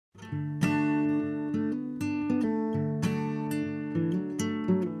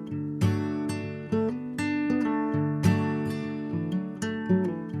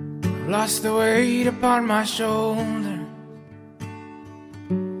lost the weight upon my shoulder.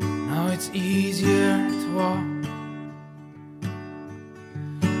 Now it's easier to walk.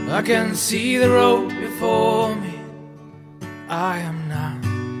 I can see the road before me. I am not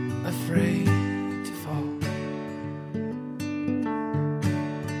afraid to fall.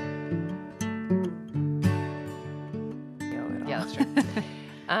 Yeah, that's true.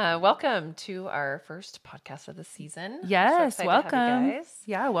 Welcome to our first podcast of the season. Yes, so welcome. To have you guys.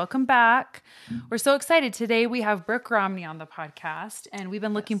 Yeah, welcome back. We're so excited. Today we have Brooke Romney on the podcast, and we've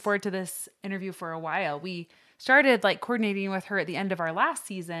been looking forward to this interview for a while. We started coordinating with her at the end of our last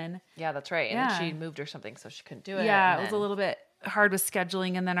season. Yeah, that's right. And Yeah. she moved or something, so she couldn't do it. Yeah, and it was a then- little bit hard with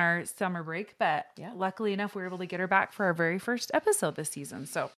scheduling and then our summer break, but luckily enough, we were able to get her back for our very first episode this season.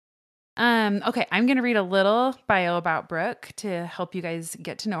 So, okay, I'm going to read a little bio about Brooke to help you guys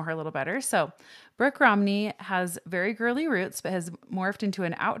get to know her a little better. So, Brooke Romney has very girly roots, but has morphed into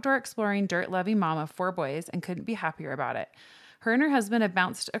an outdoor exploring, dirt-loving mom of 4 boys and couldn't be happier about it. Her and her husband have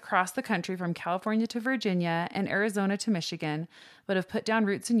bounced across the country from California to Virginia and Arizona to Michigan, but have put down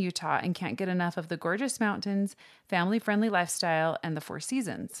roots in Utah and can't get enough of the gorgeous mountains, family-friendly lifestyle, and the 4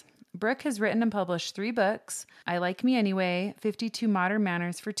 seasons. Brooke has written and published 3 books, I Like Me Anyway, 52 Modern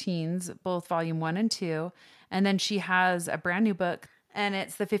Manners for Teens, both volume 1 and 2, and then she has a brand new book, and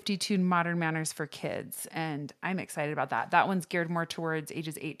it's the 52 Modern Manners for Kids, and I'm excited about that. That one's geared more towards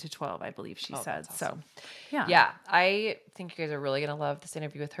ages 8 to 12, I believe she said. Awesome. So, yeah. Yeah, I think you guys are really going to love this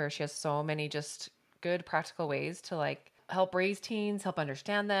interview with her. She has so many just good practical ways to help raise teens, help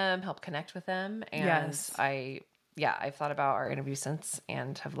understand them, help connect with them. And Yes. I've thought about our interview since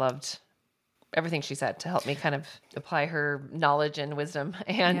and have loved everything she said to help me kind of apply her knowledge and wisdom.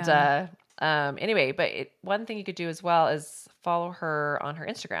 And anyway, but one thing you could do as well is follow her on her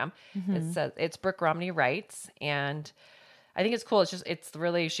Instagram. It says it's Brooke Romney Writes, and I think it's cool. It's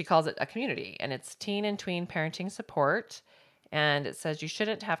really, she calls it a community, and it's teen and tween parenting support. And it says you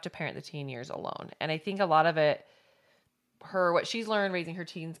shouldn't have to parent the teen years alone. And I think a lot of it, what she's learned raising her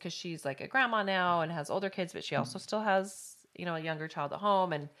teens, because she's like a grandma now and has older kids, but she also still has, a younger child at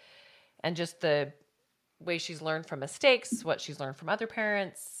home, and just the way she's learned from mistakes, what she's learned from other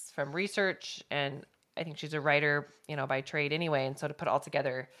parents, from research. And I think she's a writer, by trade anyway. And so to put it all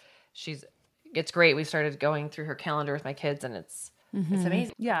together, it's great. We started going through her calendar with my kids, and it's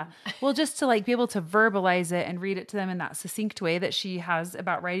amazing. Yeah. Well, just to be able to verbalize it and read it to them in that succinct way that she has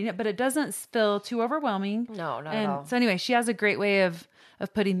about writing it, but it doesn't feel too overwhelming. No, not and at all. So anyway, she has a great way of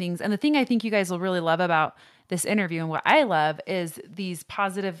putting things. And the thing I think you guys will really love about this interview, and what I love, is these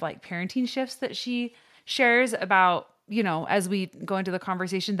positive parenting shifts that she shares about, as we go into the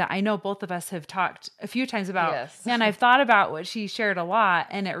conversation, that I know both of us have talked a few times about. Yes. And I've thought about what she shared a lot,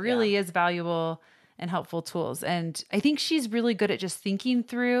 and it really is valuable and helpful tools. And I think she's really good at just thinking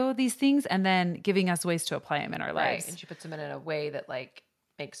through these things and then giving us ways to apply them in our lives. Right. And she puts them in a way that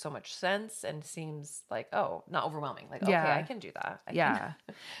makes so much sense and seems not overwhelming. Okay, I can do that.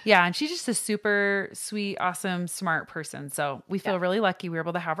 Yeah. And she's just a super sweet, awesome, smart person. So we feel really lucky we were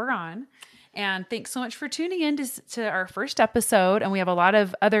able to have her on. And thanks so much for tuning in to our first episode. And we have a lot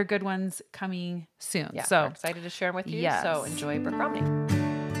of other good ones coming soon. Yeah, so we're excited to share them with you. Yes. So enjoy Brooke Romney.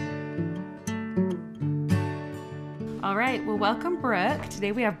 All right. Well, welcome, Brooke.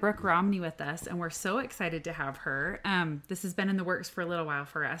 Today we have Brooke Romney with us, and we're so excited to have her. This has been in the works for a little while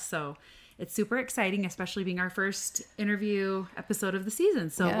for us, so it's super exciting, especially being our first interview episode of the season.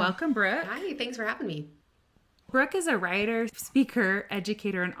 So welcome, Brooke. Hi, thanks for having me. Brooke is a writer, speaker,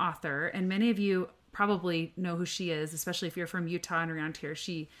 educator, and author, and many of you probably know who she is, especially if you're from Utah and around here.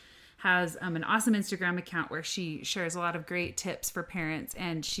 She has an awesome Instagram account where she shares a lot of great tips for parents,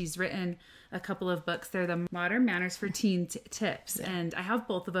 and she's written a couple of books. They're the Modern Manners for Teen Tips, and I have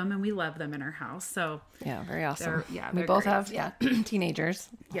both of them, and we love them in our house. So Yeah, very awesome. they're we both great. have teenagers.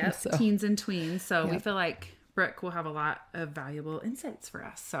 Yep, So. teens and tweens. So we feel like Brooke will have a lot of valuable insights for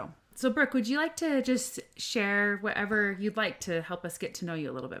us. So Brooke, would you like to just share whatever you'd like to help us get to know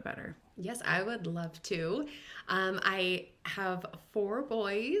you a little bit better? Yes, I would love to. I have 4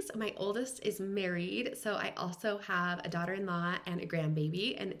 boys. My oldest is married, so I also have a daughter-in-law and a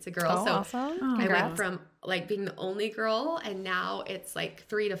grandbaby, and it's a girl. Oh, so awesome. I went from being the only girl, and now it's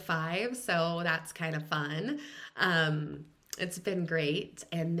 3 to 5, so that's kind of fun. It's been great.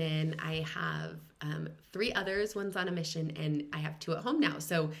 And then I have 3 others. One's on a mission, and I have 2 at home now.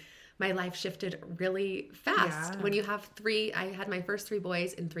 So my life shifted really fast. Yeah. When you have 3, I had my first 3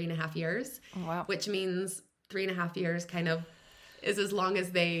 boys in 3.5 years, which means 3.5 years kind of is as long as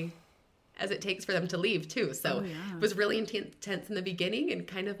it takes for them to leave too. So it was really intense in the beginning and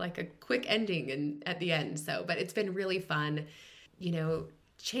kind of like a quick ending and at the end. So, but it's been really fun,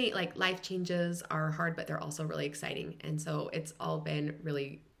 like life changes are hard, but they're also really exciting. And so it's all been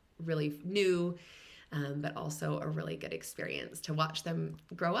really, really new, but also a really good experience to watch them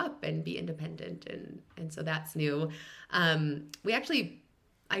grow up and be independent. And so that's new.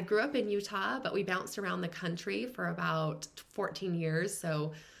 I grew up in Utah, but we bounced around the country for about 14 years.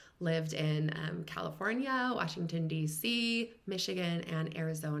 So lived in California, Washington, D.C., Michigan, and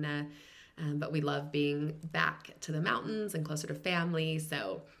Arizona. But we love being back to the mountains and closer to family.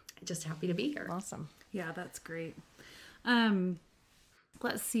 So just happy to be here. Awesome. Yeah, that's great.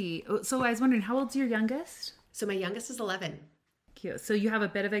 Let's see. So I was wondering, how old's your youngest? So my youngest is 11. Cute. So you have a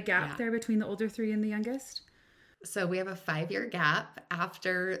bit of a gap there between the older 3 and the youngest? So we have a 5-year gap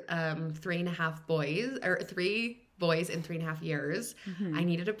after 3.5 boys, or 3 boys in 3.5 years. Mm-hmm. I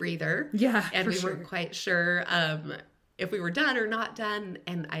needed a breather. Yeah, and we weren't quite sure if we were done or not done,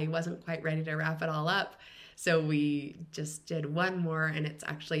 and I wasn't quite ready to wrap it all up. So we just did one more, and it's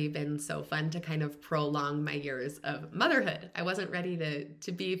actually been so fun to kind of prolong my years of motherhood. I wasn't ready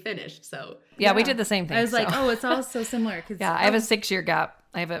to be finished. So yeah, we did the same thing. I was like, oh, it's all so similar. I have a 6-year gap.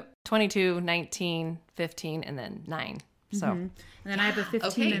 I have a 22, 19, 15, and then 9. So, and then I have a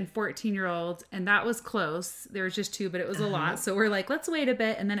 15 and 14-year-old, and that was close. There was just 2, but it was a lot. So we're like, let's wait a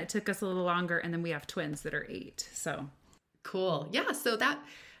bit. And then it took us a little longer. And then we have twins that are 8. So cool. Yeah. So that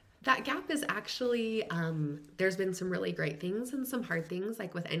gap is actually, there's been some really great things and some hard things,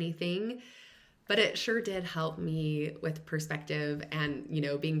 like with anything, but it sure did help me with perspective and,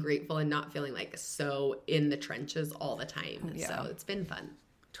 being grateful and not feeling like so in the trenches all the time. Yeah. So it's been fun.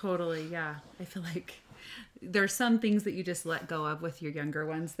 Totally. Yeah. I feel like there's some things that you just let go of with your younger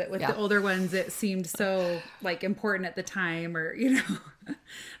ones that with the older ones, it seemed so like important at the time or,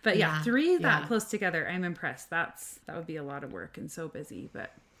 but 3 that close together, I'm impressed. That would be a lot of work and so busy,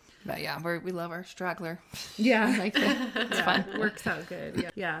 but yeah, we love our straggler. Yeah. It's fun. It works out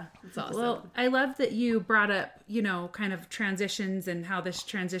good. Yeah. It's awesome. Well, I love that you brought up, kind of transitions and how this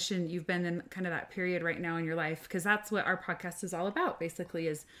transition, you've been in kind of that period right now in your life, because that's what our podcast is all about, basically,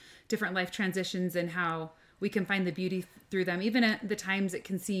 is different life transitions and how we can find the beauty through them. Even at the times it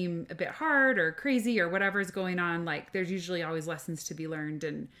can seem a bit hard or crazy or whatever's going on, like there's usually always lessons to be learned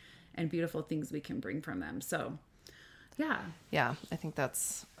and beautiful things we can bring from them. So yeah, I think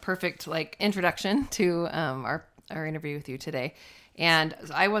that's perfect, like introduction to our interview with you today. And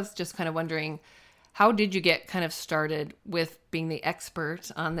I was just kind of wondering, how did you get kind of started with being the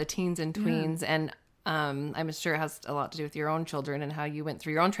expert on the teens and tweens? Yeah. And I'm sure it has a lot to do with your own children and how you went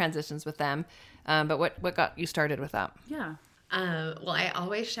through your own transitions with them. But what got you started with that? Yeah. Well, I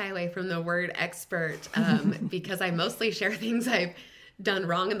always shy away from the word expert because I mostly share things I've done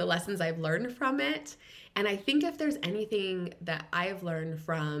wrong and the lessons I've learned from it. And I think if there's anything that I've learned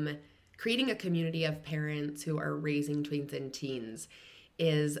from creating a community of parents who are raising tweens and teens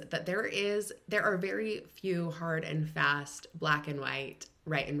is that there are very few hard and fast, black and white,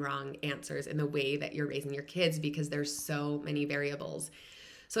 right and wrong answers in the way that you're raising your kids because there's so many variables.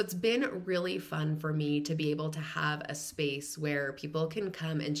 So it's been really fun for me to be able to have a space where people can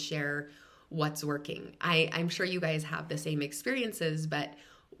come and share what's working. I'm sure you guys have the same experiences, but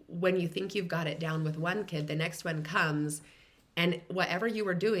when you think you've got it down with one kid, the next one comes and whatever you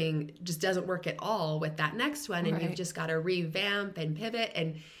were doing just doesn't work at all with that next one. And you've just got to revamp and pivot.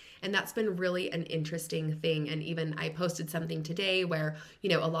 And that's been really an interesting thing. And even I posted something today where,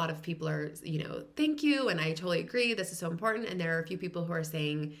 a lot of people are, thank you. And I totally agree. This is so important. And there are a few people who are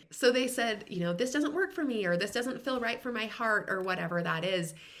saying, so they said, this doesn't work for me, or this doesn't feel right for my heart, or whatever that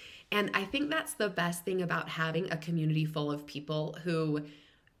is. And I think that's the best thing about having a community full of people who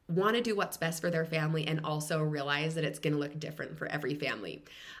want to do what's best for their family and also realize that it's going to look different for every family.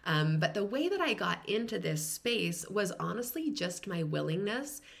 But the way that I got into this space was honestly just my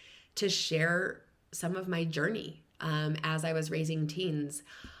willingness to share some of my journey as I was raising teens.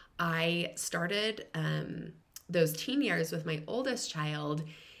 I started those teen years with my oldest child,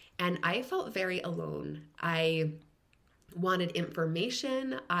 and I felt very alone. I wanted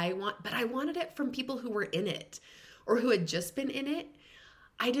information, but I wanted it from people who were in it or who had just been in it.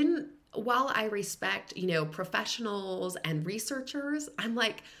 While I respect, professionals and researchers, I'm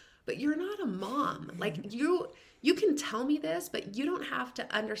like, but you're not a mom. Like you can tell me this, but you don't have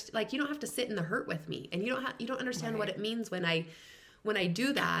to understand, like you don't have to sit in the hurt with me. And you don't understand what it means when I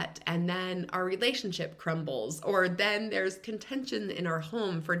do that and then our relationship crumbles or then there's contention in our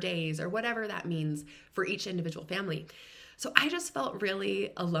home for days or whatever that means for each individual family. So I just felt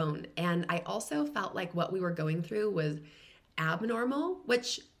really alone. And I also felt like what we were going through was abnormal,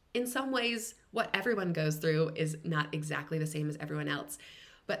 which in some ways what everyone goes through is not exactly the same as everyone else.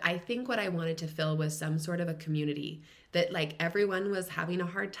 But I think what I wanted to fill was some sort of a community that like everyone was having a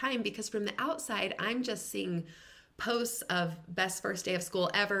hard time, because from the outside, I'm just seeing posts of best first day of school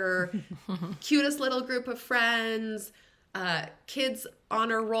ever, cutest little group of friends, kids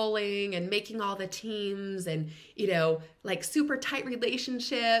honor rolling and making all the teams, and, you know, like super tight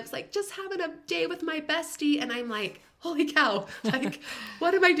relationships, like just having a day with my bestie. And I'm like, holy cow, like,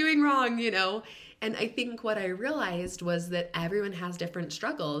 what am I doing wrong? You know? And I think what I realized was that everyone has different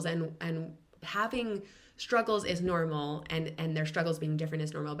struggles, and having struggles is normal, and their struggles being different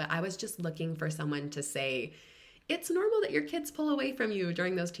is normal. But I was just looking for someone to say, it's normal that your kids pull away from you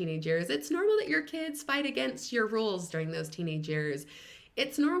during those teenage years. It's normal that your kids fight against your rules during those teenage years.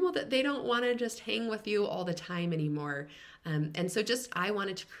 It's normal that they don't want to just hang with you all the time anymore. And so just, I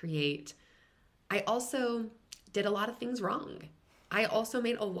wanted to create, I also did a lot of things wrong. I also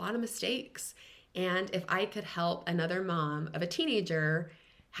made a lot of mistakes. And if I could help another mom of a teenager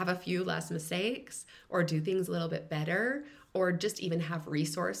have a few less mistakes, or do things a little bit better, or just even have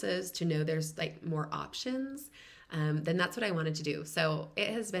resources to know there's like more options, then that's what I wanted to do. So it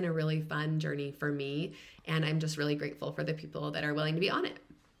has been a really fun journey for me, and I'm just really grateful for the people that are willing to be on it.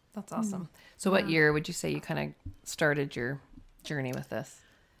 That's awesome. So what year would you say you kind of started your journey with this?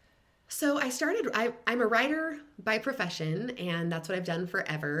 So I'm a writer by profession, and that's what I've done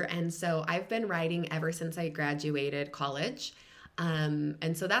forever. And so I've been writing ever since I graduated college.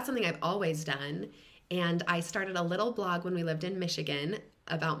 And so that's something I've always done. And I started a little blog when we lived in Michigan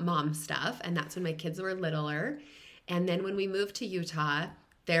about mom stuff, and that's when my kids were littler. And then when we moved to Utah,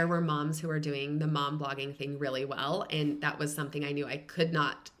 there were moms who were doing the mom blogging thing really well, and that was something I knew I could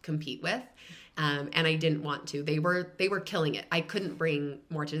not compete with. And I didn't want to. They were killing it. I couldn't bring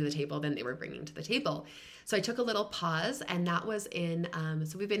more to the table than they were bringing to the table. So I took a little pause, and that was in,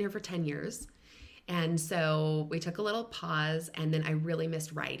 so we've been here for 10 years. And so we took a little pause, and then I really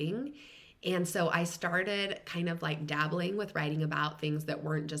missed writing. And so I started kind of like dabbling with writing about things that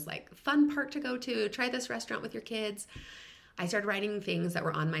weren't just like fun park to go to, try this restaurant with your kids. I started writing things that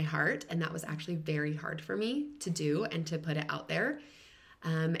were on my heart, and that was actually very hard for me to do and to put it out there.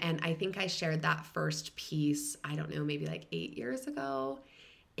 And I think I shared that first piece, I don't know, maybe like 8 years ago,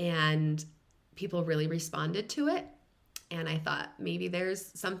 and people really responded to it. And I thought, maybe there's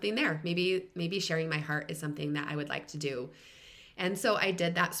something there. Maybe sharing my heart is something that I would like to do. And so I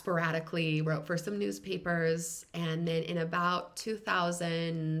did that sporadically, wrote for some newspapers. And then in about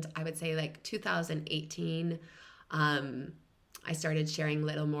 2000, I would say like 2018, I started sharing a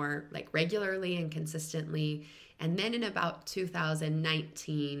little more like regularly and consistently. And then in about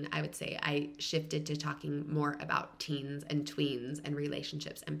 2019, I would say I shifted to talking more about teens and tweens and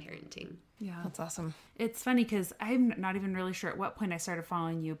relationships and parenting. Yeah. That's awesome. It's funny because I'm not even really sure at what point I started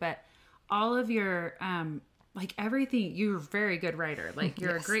following you, but all of your, like everything, you're a very good writer. Like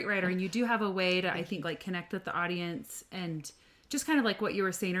you're a great writer, and you do have a way to, I think, like connect with the audience, and just kind of like what you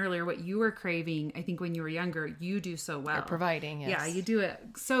were saying earlier, what you were craving, I think when you were younger, you do so well. You're providing, yes. Yeah, you do it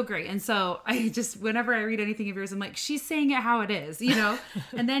so great. And so I just, whenever I read anything of yours, I'm like, she's saying it how it is, you know?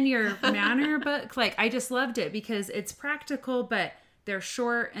 And then your manner book, like I just loved it because it's practical, but they're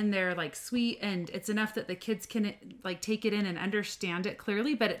short and they're like sweet, and it's enough that the kids can like take it in and understand it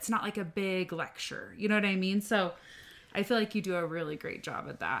clearly, but it's not like a big lecture. You know what I mean? So I feel like you do a really great job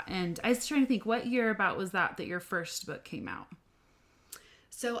at that. And I was trying to think, what year about was that your first book came out?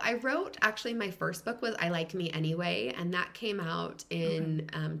 So I wrote, actually my first book was I Like Me Anyway, and that came out in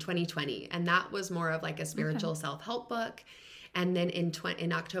 2020. And that was more of like a spiritual self-help book. And then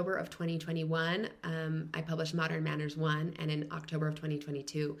in October of 2021, I published Modern Manners 1. And in October of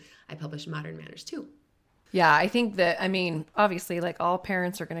 2022, I published Modern Manners 2. Yeah, I think that, I mean, obviously, like all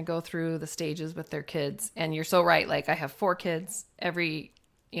parents are going to go through the stages with their kids. And you're so right. Like I have 4 kids. Every,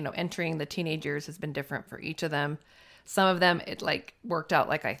 entering the teenage years has been different for each of them. Some of them, it like worked out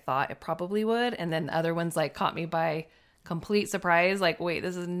like I thought it probably would. And then other ones like caught me by complete surprise. Like, wait,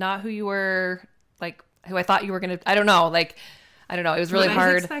 this is not who you were, like who I thought you were going to, I don't know. It was really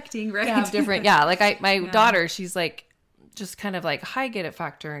hard. Expecting, right? To have different. Yeah. Like my daughter, she's like, just kind of like high get it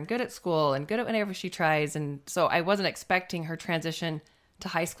factor and good at school and good at whenever she tries. And so I wasn't expecting her transition to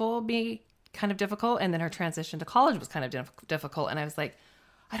high school be kind of difficult. And then her transition to college was kind of difficult. And I was like,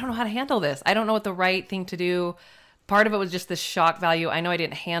 I don't know how to handle this. I don't know what the right thing to do. Part of it was just the shock value. I know I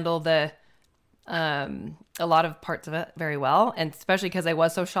didn't handle the a lot of parts of it very well, and especially because I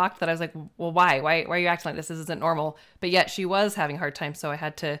was so shocked that I was like, well, why are you acting like this isn't normal? But yet she was having a hard time, so I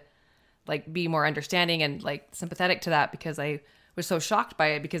had to like be more understanding and like sympathetic to that, because I was so shocked by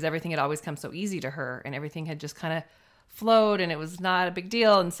it, because everything had always come so easy to her, and everything had just kind of flowed and it was not a big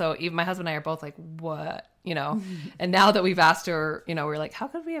deal. And so even my husband and I are both like, what, and now that we've asked her, we're like, how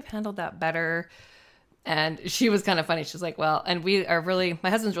could we have handled that better? And she was kind of funny. She's like, well, and my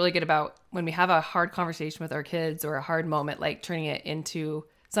husband's really good about when we have a hard conversation with our kids or a hard moment, like turning it into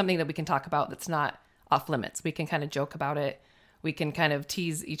something that we can talk about that's not off limits. We can kind of joke about it. We can kind of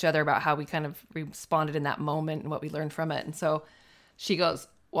tease each other about how we kind of responded in that moment and what we learned from it. And so she goes,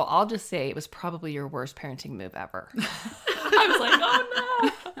 well, I'll just say it was probably your worst parenting move ever. I was like,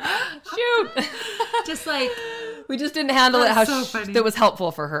 oh no, shoot. Just like, we just didn't handle it that was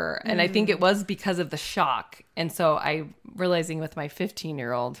helpful for her. And I think it was because of the shock. And so I'm realizing with my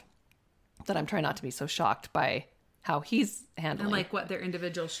 15-year-old that I'm trying not to be so shocked by how he's handling. And like what their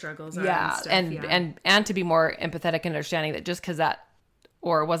individual struggles are. Yeah. And stuff, and to be more empathetic and understanding that just because that,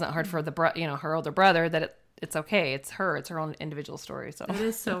 or it wasn't hard for her older brother, that it's okay. It's her own individual story. So it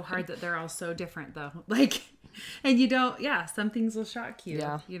is so hard that they're all so different though. Like, and you don't, some things will shock you,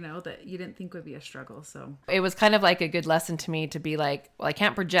 that you didn't think would be a struggle. So it was kind of like a good lesson to me to be like, well, I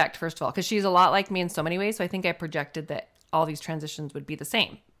can't project, first of all, because she's a lot like me in so many ways. So I think I projected that all these transitions would be the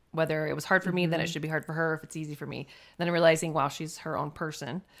same. Whether it was hard for me, then it should be hard for her. If it's easy for me, then I'm realizing, wow, she's her own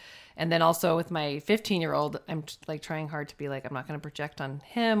person. And then also with my 15-year-old, I'm like trying hard to be like, I'm not going to project on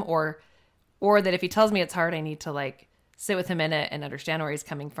him or that if he tells me it's hard, I need to like sit with him in it and understand where he's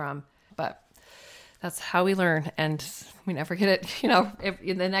coming from. But that's how we learn, and we never get it. If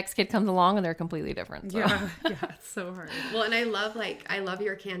the next kid comes along and they're completely different. So. Yeah, it's so hard. Well, and I love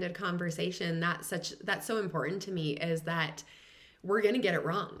your candid conversation. That's so important to me, is that we're gonna get it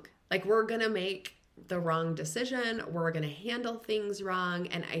wrong. Like, we're gonna make the wrong decision. We're gonna handle things wrong,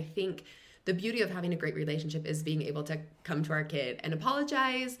 and I think the beauty of having a great relationship is being able to come to our kid and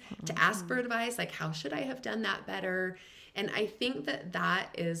apologize, to ask for advice, like, how should I have done that better? And I think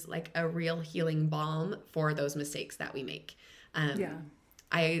that is like a real healing balm for those mistakes that we make.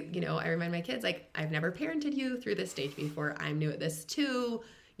 I remind my kids, like, I've never parented you through this stage before. I'm new at this too.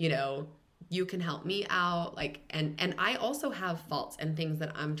 You can help me out. Like, and I also have faults and things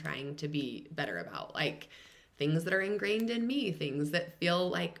that I'm trying to be better about. Like, things that are ingrained in me, things that feel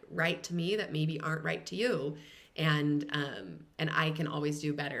like right to me that maybe aren't right to you. And I can always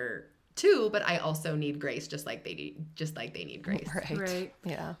do better too, but I also need grace just like they need grace. Right.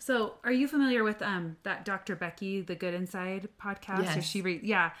 Yeah. So are you familiar with that Dr. Becky, the Good Inside podcast?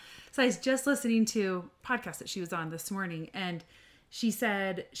 Yes. So I was just listening to a podcast that she was on this morning, and she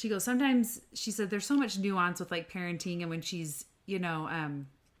goes, sometimes she said there's so much nuance with like parenting and when she's,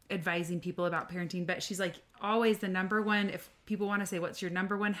 advising people about parenting, but she's like, always the number one, if people want to say, what's your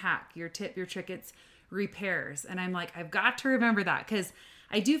number one hack, your tip, your trick, it's repairs. And I'm like, I've got to remember that, because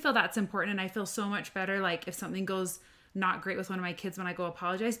I do feel that's important. And I feel so much better, like if something goes not great with one of my kids when I go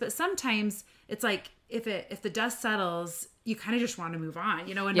apologize. But sometimes it's like, if the dust settles, you kind of just want to move on,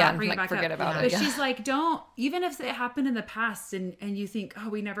 and not bring it back forget up. about but it. She's like, don't, even if it happened in the past and you think, oh,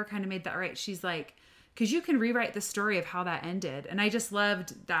 we never kind of made that right. She's like, because you can rewrite the story of how that ended. And I just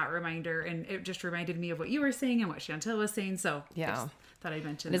loved that reminder. And it just reminded me of what you were saying and what Chantel was saying. So I just thought I'd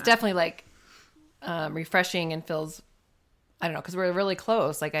mention that. It's definitely like refreshing and feels, I don't know, because we're really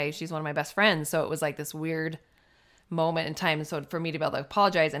close. Like she's one of my best friends. So it was like this weird moment in time. So for me to be able to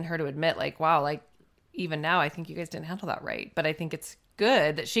apologize and her to admit like, wow, like even now I think you guys didn't handle that right. But I think it's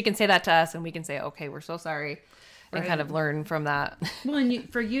good that she can say that to us and we can say, okay, we're so sorry, and kind of learn from that. Well,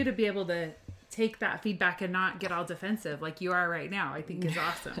 and for you to be able to take that feedback and not get all defensive like you are right now, I think is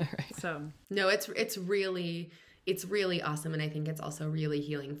awesome. Right. So no, it's really awesome. And I think it's also really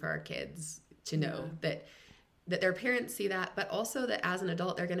healing for our kids to know that their parents see that, but also that as an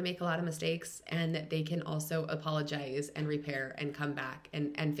adult, they're going to make a lot of mistakes and that they can also apologize and repair and come back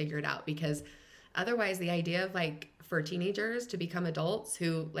and figure it out. Because otherwise the idea of like for teenagers to become adults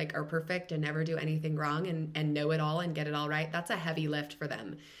who like are perfect and never do anything wrong and know it all and get it all right, that's a heavy lift for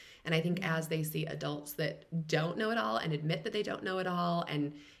them. And I think as they see adults that don't know it all and admit that they don't know it all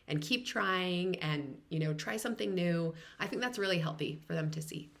and keep trying and, try something new, I think that's really healthy for them to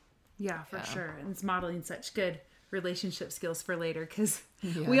see. Yeah, for sure. And it's modeling such good relationship skills for later, because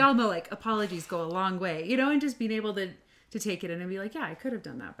we all know like apologies go a long way, and just being able to take it in and be like, yeah, I could have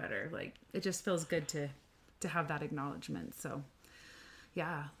done that better. Like it just feels good to have that acknowledgement. So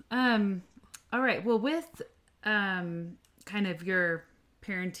yeah. All right. Well, with kind of your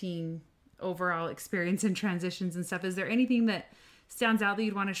parenting overall experience and transitions and stuff, is there anything that stands out that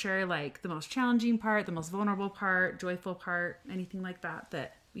you'd want to share, like the most challenging part, the most vulnerable part, joyful part, anything like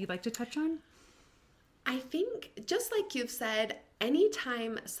that you'd like to touch on? I think just like you've said,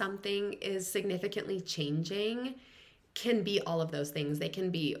 anytime something is significantly changing, can be all of those things. They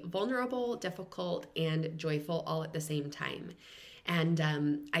can be vulnerable, difficult, and joyful all at the same time. And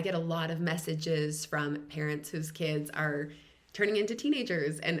I get a lot of messages from parents whose kids are turning into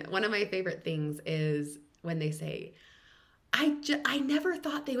teenagers. And one of my favorite things is when they say, I never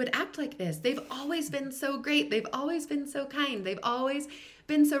thought they would act like this. They've always been so great. They've always been so kind. They've always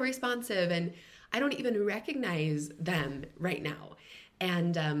been so responsive. And I don't even recognize them right now.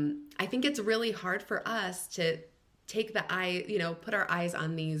 And I think it's really hard for us to take put our eyes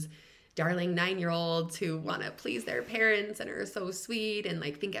on these darling 9-year-olds who want to please their parents and are so sweet and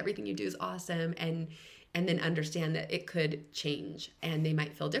like think everything you do is awesome, and then understand that it could change and they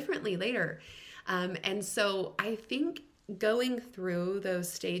might feel differently later. And so I think going through those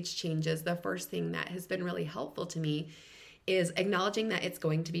stage changes, the first thing that has been really helpful to me is acknowledging that it's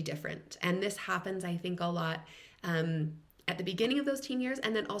going to be different. And this happens, I think, a lot at the beginning of those teen years,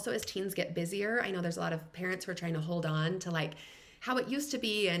 and then also as teens get busier. I know there's a lot of parents who are trying to hold on to like how it used to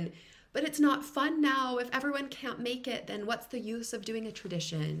be, but it's not fun now. If everyone can't make it, then what's the use of doing a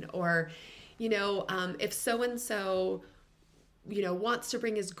tradition? Or, if so-and-so, wants to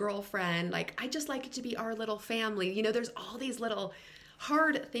bring his girlfriend, like, I just like it to be our little family. There's all these little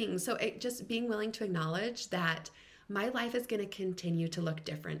hard things. So just being willing to acknowledge that my life is going to continue to look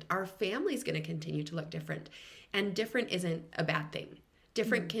different. Our family's going to continue to look different. And different isn't a bad thing.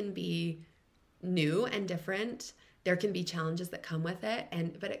 Different can be new and different. There can be challenges that come with it,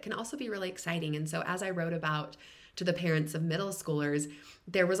 but it can also be really exciting. And so as I wrote about to the parents of middle schoolers,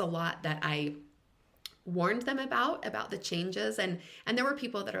 there was a lot that I warned them about the changes. And there were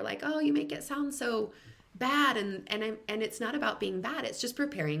people that are like, oh, you make it sound so bad. And it's not about being bad. It's just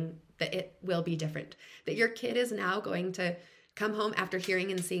preparing that it will be different, that your kid is now going to come home after hearing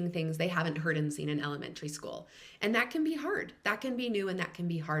and seeing things they haven't heard and seen in elementary school. And that can be hard. That can be new, and that can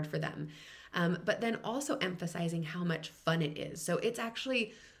be hard for them. But then also emphasizing how much fun it is. So it's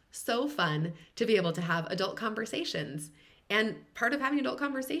actually so fun to be able to have adult conversations. And part of having adult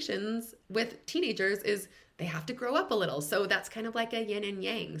conversations with teenagers is they have to grow up a little. So that's kind of like a yin and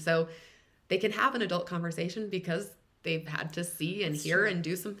yang. So they can have an adult conversation because they've had to see and hear and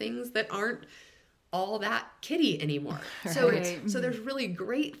do some things that aren't all that kiddie anymore. Right. So there's really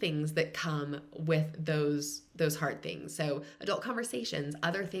great things that come with those hard things. So adult conversations,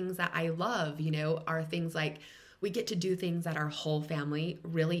 other things that I love, are things like we get to do things that our whole family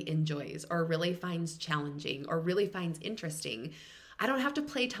really enjoys or really finds challenging or really finds interesting. I don't have to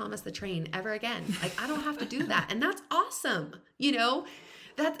play Thomas the Train ever again. Like, I don't have to do that. And that's awesome.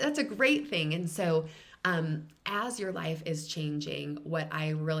 That's a great thing. And so as your life is changing, what I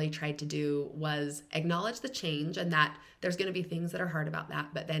really tried to do was acknowledge the change and that there's going to be things that are hard about that,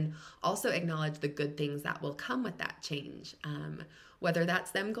 but then also acknowledge the good things that will come with that change, whether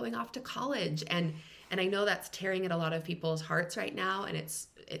that's them going off to college. And I know that's tearing at a lot of people's hearts right now, and it's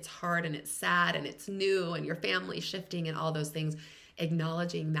hard and it's sad and it's new and your family's shifting and all those things,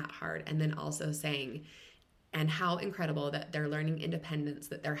 acknowledging that hard, and then also saying, and how incredible that they're learning independence,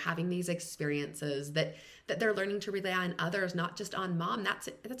 that they're having these experiences, that they're learning to rely on others, not just on mom.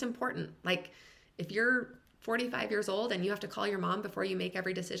 That's important. Like, if you're 45 years old and you have to call your mom before you make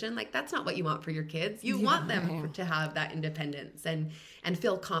every decision, like, that's not what you want for your kids. You want them to have that independence and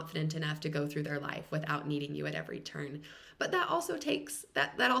feel confident enough to go through their life without needing you at every turn. But that also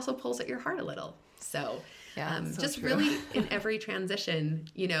that also pulls at your heart a little. So, just true. Really in every transition,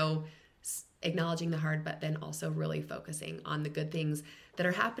 acknowledging the hard, but then also really focusing on the good things that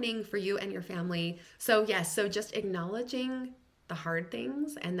are happening for you and your family. So so just acknowledging the hard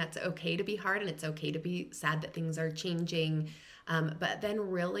things, and that's okay to be hard, and it's okay to be sad that things are changing, but then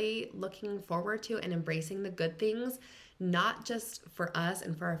really looking forward to and embracing the good things, not just for us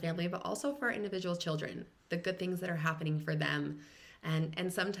and for our family, but also for our individual children, the good things that are happening for them.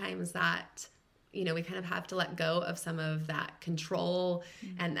 And sometimes that, we kind of have to let go of some of that control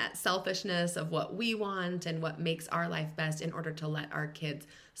and that selfishness of what we want and what makes our life best in order to let our kids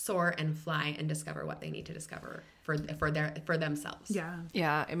soar and fly and discover what they need to discover for themselves.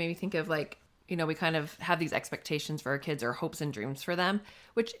 Yeah. It made me think of we kind of have these expectations for our kids or hopes and dreams for them,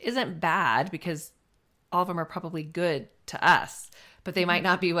 which isn't bad because all of them are probably good to us, but they might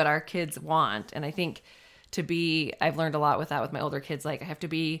not be what our kids want. And I think I've learned a lot with that with my older kids. Like, I have to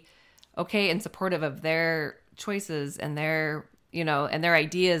be okay and supportive of their choices and their, and their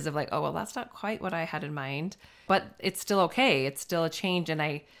ideas of like, oh, well, that's not quite what I had in mind, but it's still okay. It's still a change. And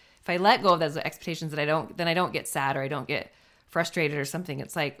if I let go of those expectations then I don't get sad or I don't get frustrated or something.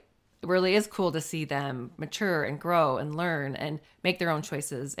 It's like, it really is cool to see them mature and grow and learn and make their own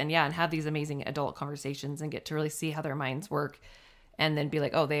choices and have these amazing adult conversations and get to really see how their minds work and then be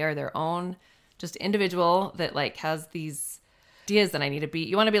like, oh, they are their own just individual that like has these ideas that I need to be,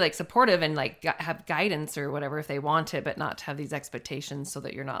 you want to be like supportive and like have guidance or whatever if they want it, but not to have these expectations so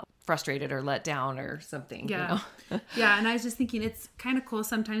that you're not frustrated or let down or something. Yeah. You know? Yeah. And I was just thinking it's kind of cool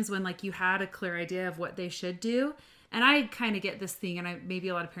sometimes when like you had a clear idea of what they should do. And I kind of get this thing, and maybe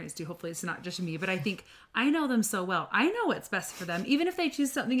a lot of parents do, hopefully it's not just me, but I think I know them so well. I know what's best for them. Even if they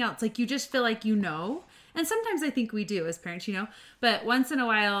choose something else, like you just feel like you know. And sometimes I think we do as parents, you know. But once in a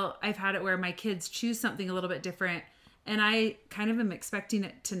while, I've had it where my kids choose something a little bit different, and I kind of am expecting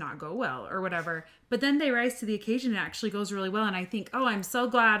it to not go well or whatever. But then they rise to the occasion and it actually goes really well. And I think, oh, I'm so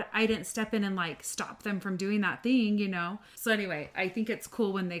glad I didn't step in and like stop them from doing that thing, you know. So anyway, I think it's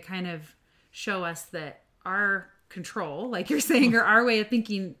cool when they kind of show us that our control, like you're saying, or our way of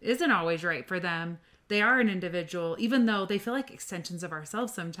thinking isn't always right for them. They are an individual, even though they feel like extensions of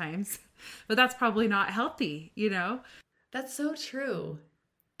ourselves sometimes. But that's probably not healthy, you know? That's so true.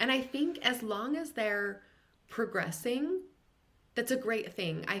 And I think as long as they're progressing, that's a great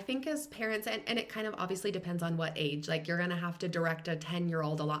thing. I think as parents, and it kind of obviously depends on what age, like you're going to have to direct a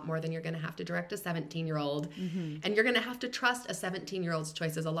 10-year-old a lot more than you're going to have to direct a 17-year-old. Mm-hmm. And you're going to have to trust a 17-year-old's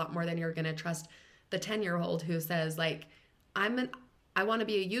choices a lot more than you're going to trust the 10-year-old who says like, I want to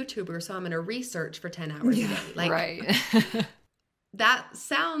be a YouTuber, so I'm going to research for 10 hours a day. Like, right. That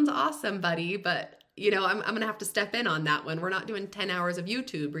sounds awesome, buddy, but you know, I'm going to have to step in on that one. We're not doing 10 hours of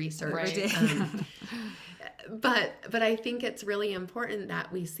YouTube research. Right. But I think it's really important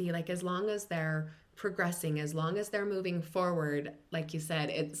that we see, like, as long as they're progressing, as long as they're moving forward, like you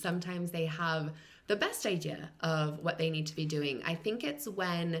said, sometimes they have the best idea of what they need to be doing. I think it's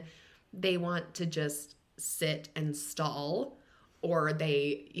when they want to just sit and stall, or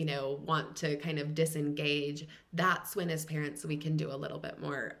they, you know, want to kind of disengage. That's when as parents we can do a little bit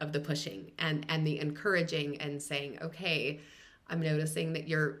more of the pushing and the encouraging and saying, okay, I'm noticing that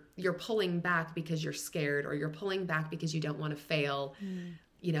you're pulling back because you're scared, or you're pulling back because you don't want to fail.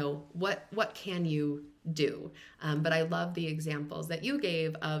 You know, what can you do? But I love the examples that you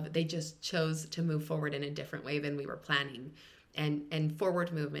gave of they just chose to move forward in a different way than we were planning. And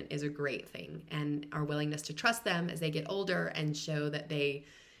forward movement is a great thing, and our willingness to trust them as they get older and show that they,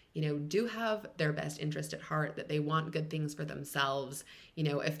 you know, do have their best interest at heart, that they want good things for themselves. You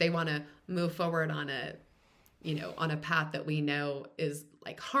know, if they want to move forward on a path that we know is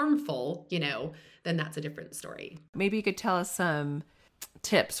like harmful, you know, then that's a different story. Maybe you could tell us some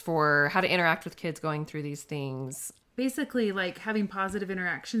tips for how to interact with kids going through these things. Basically, like having positive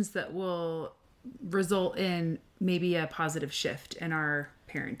interactions that will result in maybe a positive shift in our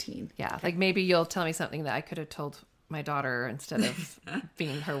parenting. Yeah, like maybe you'll tell me something that I could have told my daughter instead of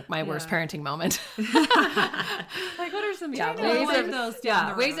being my worst parenting moment. Like, what are some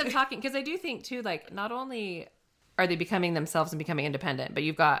ways of talking? Because I do think too, like, not only are they becoming themselves and becoming independent, but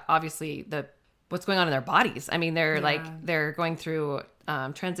you've got obviously what's going on in their bodies. I mean, they're going through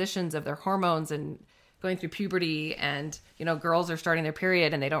transitions of their hormones and going through puberty, and you know, girls are starting their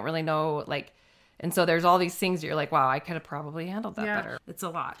period and they don't really know, like. And so there's all these things that you're like, wow, I could have probably handled that better. It's a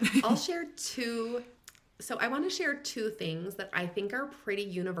lot. I'll share two. So I want to share two things that I think are pretty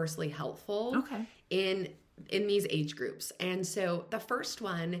universally helpful in these age groups. And so the first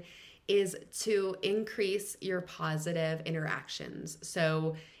one is to increase your positive interactions.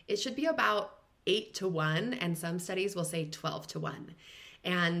 So it should be about 8-1, and some studies will say 12-1.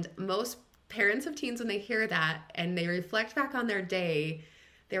 And most parents of teens, when they hear that and they reflect back on their day,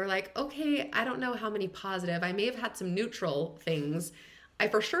 they were like, okay, I don't know how many positive. I may have had some neutral things. I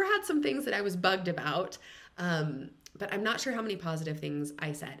for sure had some things that I was bugged about, but I'm not sure how many positive things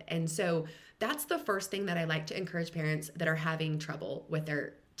I said. And so that's the first thing that I like to encourage parents that are having trouble with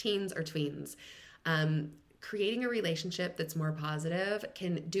their teens or tweens. Creating a relationship that's more positive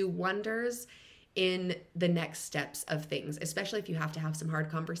can do wonders in the next steps of things, especially if you have to have some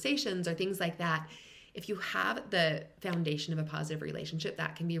hard conversations or things like that. If you have the foundation of a positive relationship,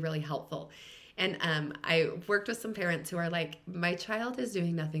 that can be really helpful. And I worked with some parents who are like, my child is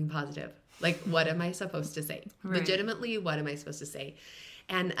doing nothing positive. Like, what am I supposed to say? Right. Legitimately, what am I supposed to say?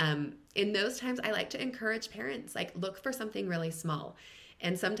 And in those times, I like to encourage parents, like, look for something really small.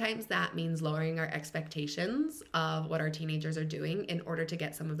 And sometimes that means lowering our expectations of what our teenagers are doing in order to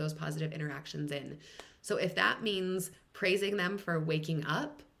get some of those positive interactions in. So if that means praising them for waking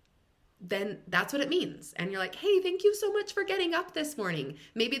up, then that's what it means. And you're like, hey, thank you so much for getting up this morning.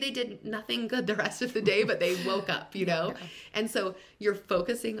 Maybe they did nothing good the rest of the day, but they woke up, you know? Yeah. And so you're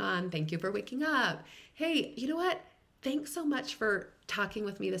focusing on, thank you for waking up. Hey, you know what? Thanks so much for talking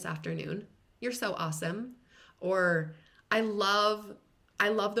with me this afternoon. You're so awesome. Or I love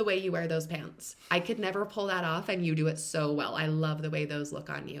the way you wear those pants. I could never pull that off, and you do it so well. I love the way those look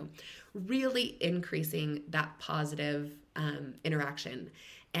on you. really increasing that positive interaction.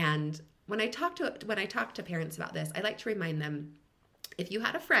 And when I talk to parents about this, I like to remind them, if you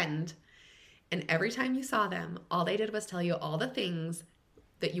had a friend and every time you saw them, all they did was tell you all the things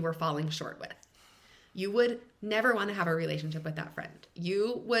that you were falling short with, you would never want to have a relationship with that friend.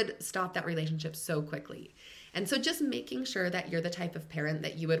 You would stop that relationship so quickly. And so just making sure that you're the type of parent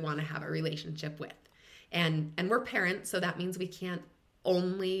that you would want to have a relationship with. And we're parents, so that means we can't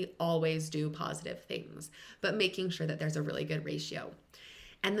only always do positive things, but making sure that there's a really good ratio.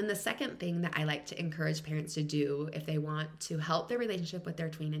 And then the second thing that I like to encourage parents to do if they want to help their relationship with their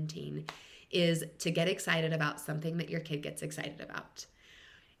tween and teen is to get excited about something that your kid gets excited about.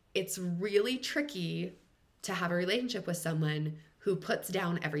 It's really tricky to have a relationship with someone who puts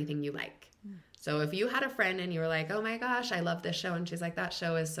down everything you like. So if you had a friend and you were like, oh my gosh, I love this show. And she's like, that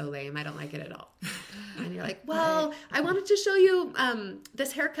show is so lame. I don't like it at all. And you're like, well, I wanted to show you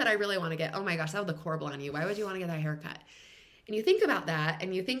this haircut I really want to get. Oh my gosh, that would look horrible on you. Why would you want to get that haircut? And you think about that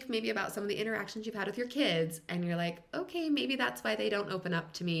and you think maybe about some of the interactions you've had with your kids and you're like, okay, maybe that's why they don't open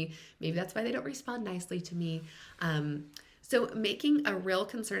up to me. Maybe that's why they don't respond nicely to me. So making a real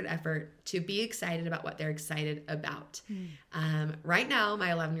concerted effort to be excited about what they're excited about. Right now, my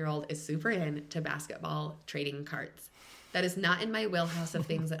 11-year-old is super into basketball trading cards. That is not in my wheelhouse of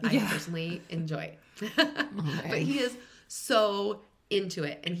things that I personally enjoy. But he is so into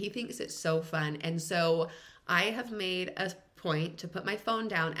it and he thinks it's so fun. And so I have made a point to put my phone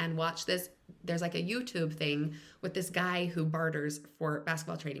down and watch this. There's like a YouTube thing with this guy who barters for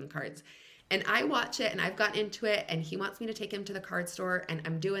basketball trading cards. And I watch it and I've gotten into it and he wants me to take him to the card store and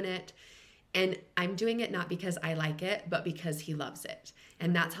I'm doing it. And I'm doing it not because I like it, but because he loves it.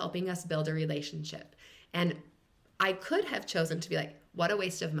 And that's helping us build a relationship. And I could have chosen to be like, what a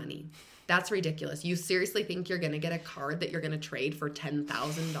waste of money. That's ridiculous. You seriously think you're going to get a card that you're going to trade for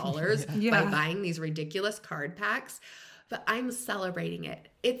 $10,000 by buying these ridiculous card packs? But I'm celebrating it.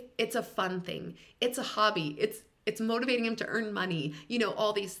 It's a fun thing. It's a hobby. It's motivating him to earn money,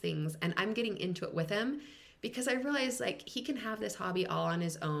 all these things. And I'm getting into it with him because I realize like he can have this hobby all on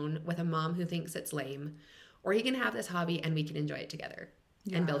his own with a mom who thinks it's lame, or he can have this hobby and we can enjoy it together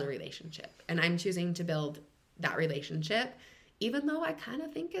and build a relationship. And I'm choosing to build that relationship, even though I kind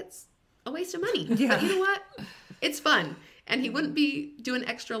of think it's a waste of money. But you know what? It's fun. And he wouldn't be doing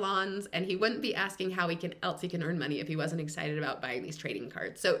extra lawns and he wouldn't be asking how he can earn money if he wasn't excited about buying these trading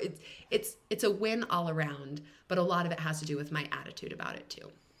cards. So it's a win all around, but a lot of it has to do with my attitude about it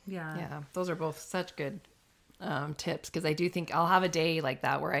too. Yeah. Those are both such good tips, because I do think I'll have a day like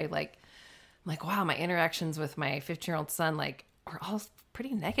that where I'm like, wow, my interactions with my 15-year-old son are all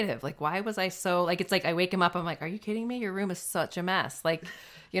pretty negative. Like, why was I so it's like I wake him up, I'm like, are you kidding me? Your room is such a mess.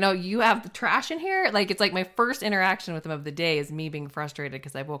 You have the trash in here. It's like my first interaction with him of the day is me being frustrated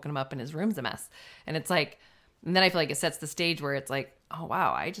because I've woken him up and his room's a mess. And it's like, and then I feel like it sets the stage where it's like, oh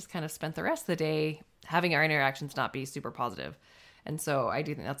wow, I just kind of spent the rest of the day having our interactions not be super positive. And so I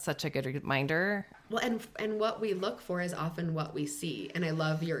do think that's such a good reminder. Well, and what we look for is often what we see. And I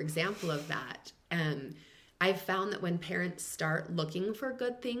love your example of that. I've found that when parents start looking for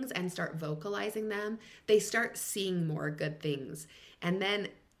good things and start vocalizing them, they start seeing more good things. And then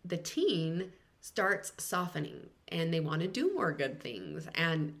the teen starts softening and they want to do more good things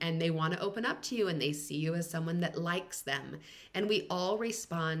and they want to open up to you and they see you as someone that likes them. And we all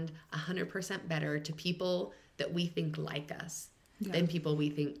respond 100% better to people that we think like us than people we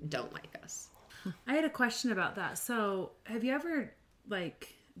think don't like us. I had a question about that. So have you ever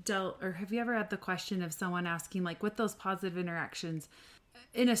have you ever had the question of someone asking with those positive interactions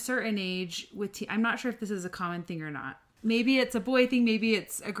in a certain age with I'm not sure if this is a common thing or not. Maybe it's a boy thing, maybe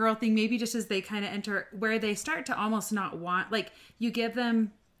it's a girl thing, maybe just as they kind of enter where they start to almost not want, you give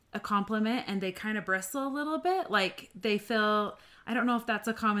them a compliment and they kind of bristle a little bit, they feel, I don't know if that's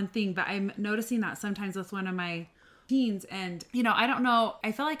a common thing, but I'm noticing that sometimes with one of my teens. And, I don't know,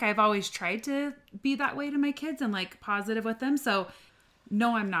 I feel like I've always tried to be that way to my kids and positive with them. So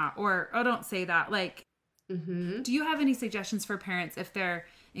no, I'm not, or, oh, don't say that. Do you have any suggestions for parents if they're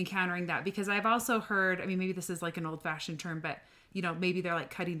encountering that? Because I've also heard, maybe this is an old fashioned term, but maybe they're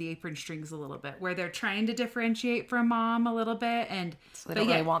cutting the apron strings a little bit, where they're trying to differentiate from mom a little bit. And so they don't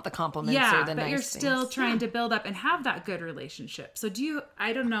really want the compliments or the nice things. But you're still trying to build up and have that good relationship. So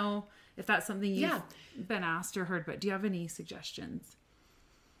I don't know if that's something you've been asked or heard, but do you have any suggestions?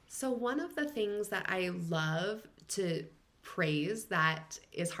 So one of the things that I love to praise that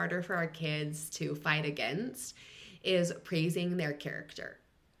is harder for our kids to fight against is praising their character.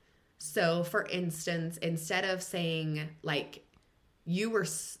 So for instance, instead of saying you were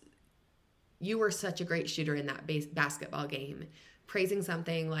such a great shooter in that basketball game, praising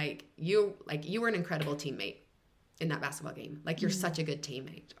something like you were an incredible teammate in that basketball game. Like, you're such a good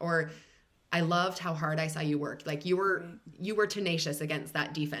teammate. Or I loved how hard I saw you work. Like, you were tenacious against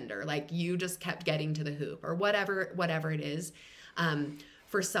that defender. Like, you just kept getting to the hoop, or whatever it is.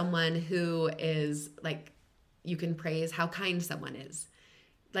 For someone who is like, you can praise how kind someone is.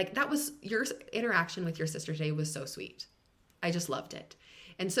 Like, that was your interaction with your sister today was so sweet. I just loved it.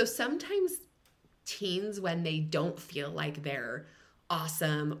 And so sometimes teens, when they don't feel like they're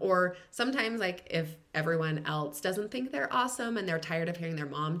awesome, or sometimes like if everyone else doesn't think they're awesome and they're tired of hearing their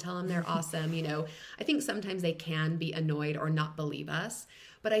mom tell them they're awesome, you know, I think sometimes they can be annoyed or not believe us.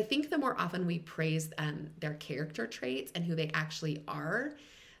 But I think the more often we praise their character traits and who they actually are,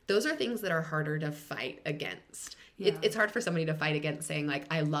 those are things that are harder to fight against. Yeah. It's hard for somebody to fight against saying like,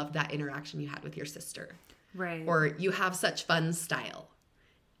 I love that interaction you had with your sister. Right. Or you have such fun style.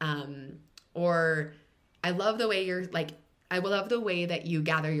 Or I love the way you're like, I love the way that you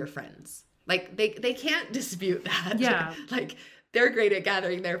gather your friends. Like, they can't dispute that. Yeah. Like, they're great at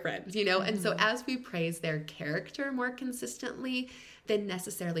gathering their friends, you know? Mm-hmm. And so as we praise their character more consistently than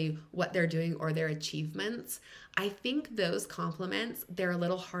necessarily what they're doing or their achievements, I think those compliments, they're a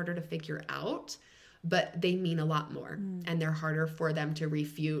little harder to figure out, but they mean a lot more. And they're harder for them to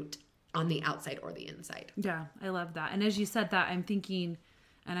refute on the outside or the inside. Yeah, I love that. And as you said that, I'm thinking,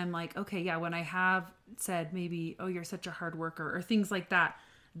 and I'm like, okay, yeah, when I have said maybe, oh, you're such a hard worker or things like that,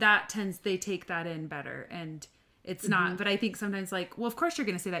 they take that in better. And it's not, but I think sometimes like, well, of course you're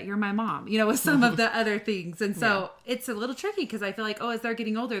going to say that, you're my mom, you know, with some of the other things. And so it's a little tricky because I feel like, oh, as they're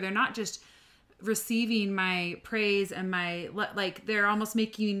getting older, they're not just receiving my praise and my, like, they're almost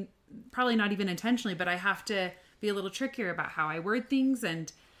making, probably not even intentionally, but I have to be a little trickier about how I word things.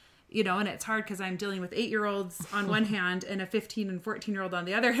 And, you know, and it's hard because I'm dealing with 8-year-olds on one hand and a 15 and 14-year-old on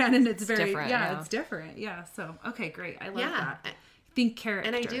the other hand. And it's very, different, it's different. Yeah. So, okay, great. I love that. Think character.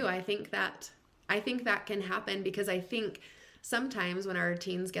 And I do. I think that can happen because I think sometimes when our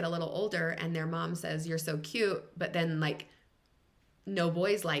teens get a little older and their mom says, you're so cute, but then like no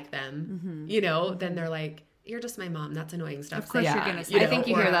boys like them, you know, then they're like, you're just my mom. That's annoying stuff. Of course you're going to say I think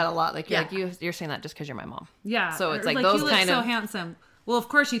you hear that a lot. Like, you're saying that just because you're my mom. Yeah. So it's like you those look kind so of handsome. Well, of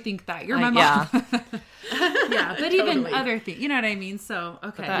course you think that. You're my mom. Yeah. Yeah, but even other things, you know what I mean? So,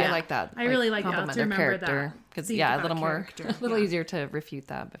 okay. I like that. I really like that. Compliment To their remember character. Because, a little more, a little easier to refute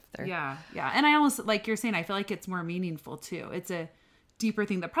that if they're... Yeah. And I almost, like you're saying, I feel like it's more meaningful too. It's a deeper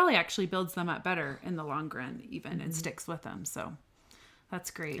thing that probably actually builds them up better in the long run even and sticks with them. So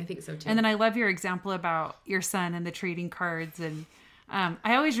that's great. I think so too. And then I love your example about your son and the trading cards. And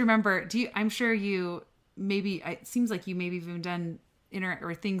I always remember, I'm sure you maybe, it seems like you maybe even done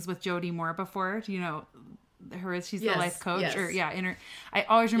or things with Jody Moore before, you know, she's the life coach I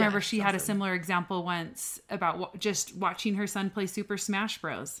always remember she had a similar example once about just watching her son play Super Smash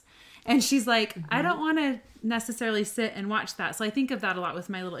Bros. And she's like, I don't want to necessarily sit and watch that. So I think of that a lot with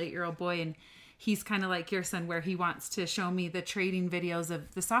my little 8-year-old boy. And he's kind of like your son where he wants to show me the trading videos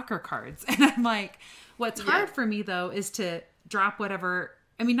of the soccer cards. And I'm like, what's hard for me though, is to drop whatever,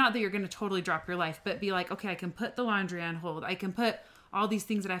 I mean, not that you're going to totally drop your life, but be like, okay, I can put the laundry on hold. I can put all these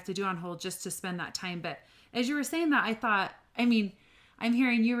things that I have to do on hold just to spend that time. But as you were saying that, I thought, I mean, I'm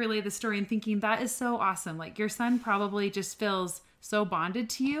hearing you relay the story and thinking that is so awesome. Like your son probably just feels so bonded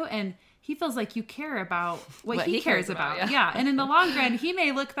to you and he feels like you care about what he cares about. Yeah. And in the long run, he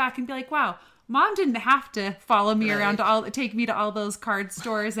may look back and be like, wow, mom didn't have to follow me around take me to all those card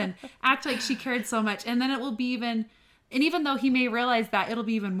stores and act like she cared so much. And then it will be even though he may realize that, it'll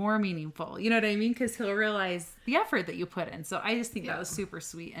be even more meaningful. You know what I mean? Because he'll realize the effort that you put in. So I just think that was super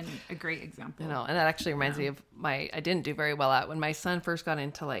sweet and a great example. You know, and that actually reminds me of I didn't do very well at when my son first got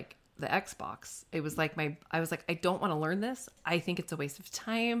into like the Xbox. It was like I was like, I don't want to learn this. I think it's a waste of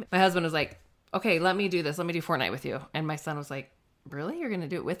time. My husband was like, okay, let me do this. Let me do Fortnite with you. And my son was like, really? You're going to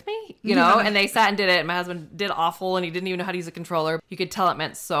do it with me? You know? And they sat and did it. And my husband did awful and he didn't even know how to use a controller. You could tell it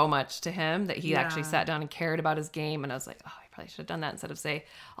meant so much to him that he actually sat down and cared about his game. And I was like, oh, I probably should have done that instead of say,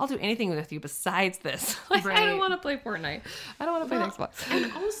 I'll do anything with you besides this. Like, I don't want to play Fortnite. I don't want to play Xbox.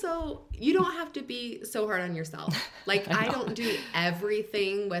 And also, you don't have to be so hard on yourself. Like, I don't do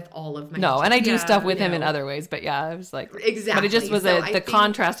everything with all of my children. And I do stuff with him in other ways. But yeah, I was like, exactly. But it just was the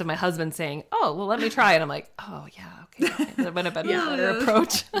contrast of my husband saying, oh, well, let me try it. I'm like, oh, yeah. Okay, that would have been a better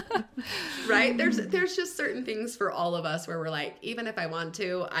approach. Right? There's just certain things for all of us where we're like, even if I want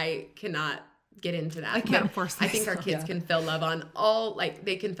to, I cannot get into that. I can't force I think our kids can feel love on all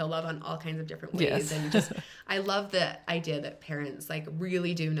kinds of different ways. Yes. And just, I love the idea that parents like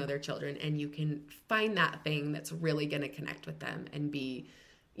really do know their children and you can find that thing that's really going to connect with them and be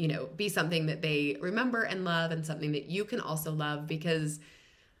be something that they remember and love, and something that you can also love, because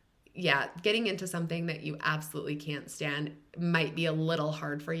getting into something that you absolutely can't stand might be a little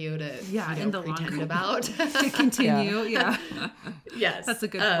hard for you to in the pretend about. To continue. Yes. That's a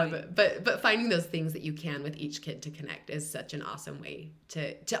good point. But finding those things that you can with each kid to connect is such an awesome way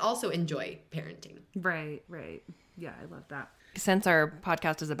to also enjoy parenting. Right. Yeah, I love that. Since our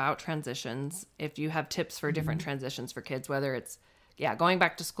podcast is about transitions, if you have tips for different transitions for kids, whether it's going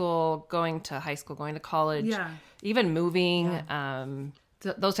back to school, going to high school, going to college, even moving,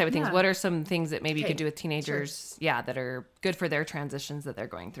 those type of things. What are some things that maybe you could do with teenagers, that are good for their transitions that they're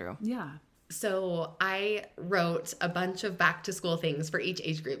going through? Yeah. So I wrote a bunch of back to school things for each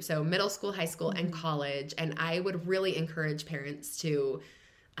age group. So middle school, high school, and college. And I would really encourage parents to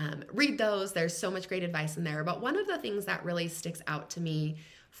read those. There's so much great advice in there. But one of the things that really sticks out to me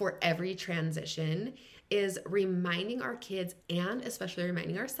for every transition is reminding our kids, and especially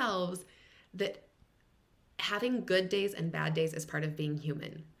reminding ourselves, that having good days and bad days is part of being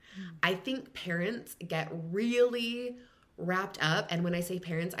human. I think parents get really wrapped up, and when I say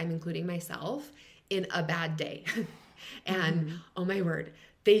parents, I'm including myself, in a bad day. And oh my word,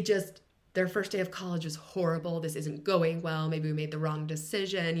 their first day of college was horrible. This isn't going well. Maybe we made the wrong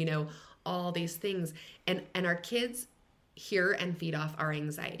decision, all these things. And our kids hear and feed off our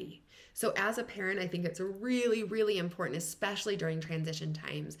anxiety. So as a parent, I think it's really, really important, especially during transition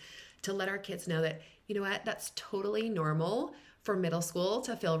times, to let our kids know that, you know what, that's totally normal for middle school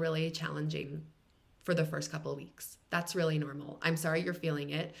to feel really challenging for the first couple of weeks. That's really normal. I'm sorry you're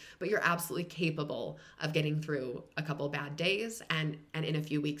feeling it, but you're absolutely capable of getting through a couple bad days, and in a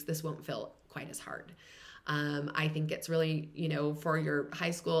few weeks, this won't feel quite as hard. I think it's really, for your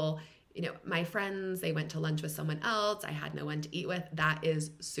high school, my friends, they went to lunch with someone else. I had no one to eat with. That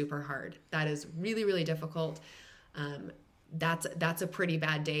is super hard. That is really, really difficult. That's a pretty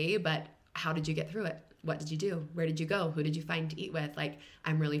bad day, but how did you get through it? What did you do? Where did you go? Who did you find to eat with? Like,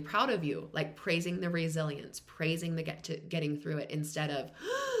 I'm really proud of you. Like, praising the resilience, praising the getting through it, instead of,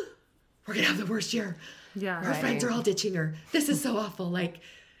 we're going to have the worst year. Yeah. Her friends are all ditching her. This is so awful. Like,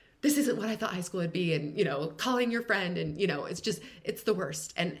 this isn't what I thought high school would be. And, calling your friend, and, it's the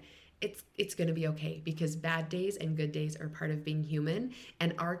worst. And it's going to be okay, because bad days and good days are part of being human.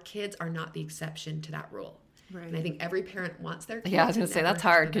 And our kids are not the exception to that rule. Right. And I think every parent wants their kids. Yeah, I was going to say that's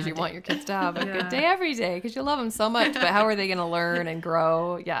hard, because you want your kids to have a good day every day because you love them so much. But how are they going to learn and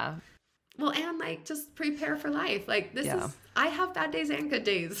grow? Yeah. Well, and just prepare for life. Like, this is, I have bad days and good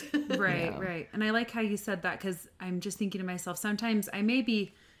days. Right. And I like how you said that, because I'm just thinking to myself, sometimes I may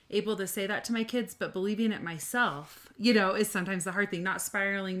be able to say that to my kids, but believing it myself, is sometimes the hard thing, not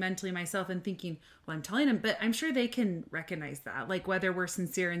spiraling mentally myself and thinking, well, I'm telling them, but I'm sure they can recognize that. Like, whether we're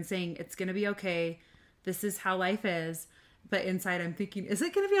sincere in saying it's going to be okay, this is how life is, but inside I'm thinking, is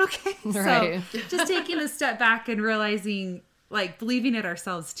it going to be okay? Right. So just taking a step back and realizing, like, believing it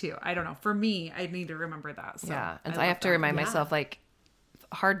ourselves too. I don't know. For me, I need to remember that. So and I have to remind myself, like,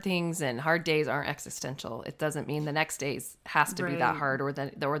 hard things and hard days aren't existential. It doesn't mean the next days has to be that hard, or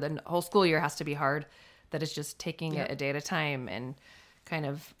the whole school year has to be hard. That it's just taking it a day at a time and kind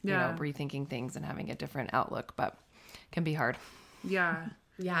of, rethinking things and having a different outlook, but it can be hard. Yeah.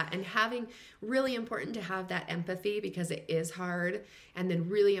 Yeah, and really important to have that empathy, because it is hard, and then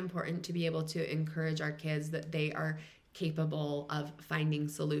really important to be able to encourage our kids that they are capable of finding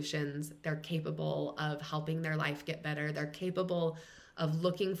solutions. They're capable of helping their life get better. They're capable of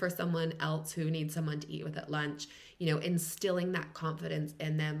looking for someone else who needs someone to eat with at lunch, instilling that confidence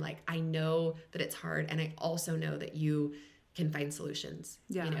in them. Like, I know that it's hard, and I also know that you can find solutions.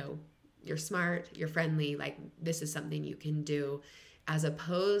 Yeah. You're smart, you're friendly, like, this is something you can do. As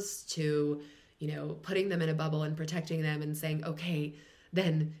opposed to, putting them in a bubble and protecting them and saying, okay,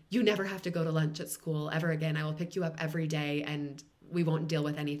 then you never have to go to lunch at school ever again. I will pick you up every day, and we won't deal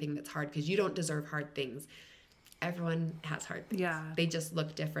with anything that's hard, because you don't deserve hard things. Everyone has hard things. Yeah. They just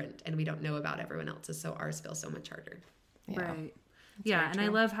look different, and we don't know about everyone else's, so ours feel so much harder. Yeah. Right. Yeah, and I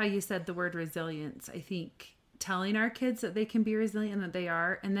love how you said the word resilience. I think telling our kids that they can be resilient, that they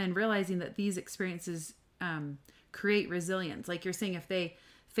are, and then realizing that these experiences create resilience. Like you're saying, if they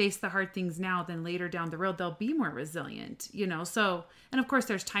face the hard things now, then later down the road they'll be more resilient, so, and of course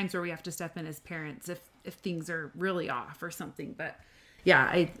there's times where we have to step in as parents if things are really off or something, but yeah,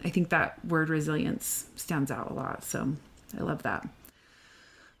 I think that word resilience stands out a lot, so I love that.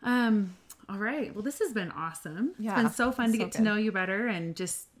 All right, well, this has been awesome. It's been so fun to get to know you better and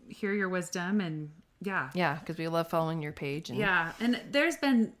just hear your wisdom, and because we love following your page, and there's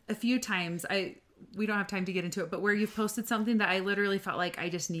been a few times we don't have time to get into it, but where you've posted something that I literally felt like I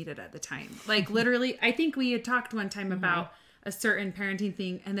just needed at the time. Like, literally, I think we had talked one time about a certain parenting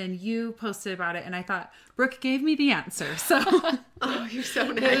thing, and then you posted about it, and I thought Brooke gave me the answer. So oh, you're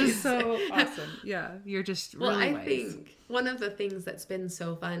so nice. It is so awesome. Yeah, you're just really I think one of the things that's been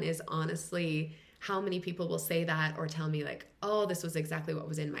so fun is honestly how many people will say that or tell me like, oh, this was exactly what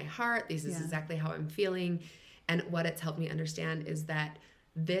was in my heart. This is exactly how I'm feeling. And what it's helped me understand is that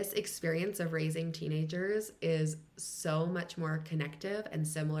this experience of raising teenagers is so much more connective and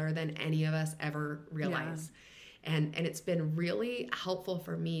similar than any of us ever realize. And it's been really helpful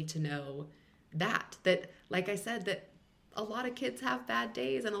for me to know that, like I said, that a lot of kids have bad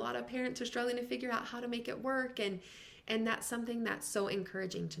days and a lot of parents are struggling to figure out how to make it work. And that's something that's so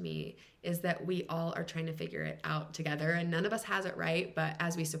encouraging to me, is that we all are trying to figure it out together, and none of us has it right, but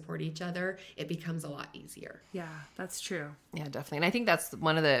as we support each other, it becomes a lot easier. Yeah, that's true. Yeah, definitely. And I think that's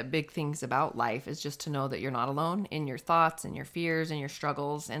one of the big things about life, is just to know that you're not alone in your thoughts and your fears and your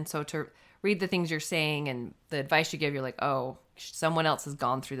struggles. And so to read the things you're saying and the advice you give, you're like, oh, someone else has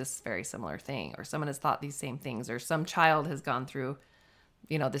gone through this very similar thing, or someone has thought these same things, or some child has gone through,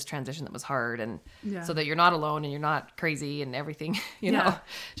 you know, this transition that was hard. And so that you're not alone and you're not crazy and everything, you know,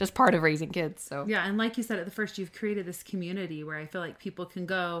 just part of raising kids. So yeah. And like you said at the first, you've created this community where I feel like people can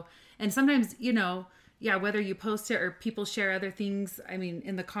go, and sometimes, you know, whether you post it or people share other things, I mean,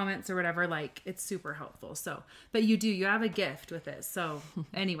 in the comments or whatever, like, it's super helpful. So, but you have a gift with it. So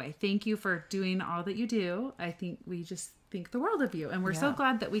anyway, thank you for doing all that you do. I think we just think the world of you, and we're so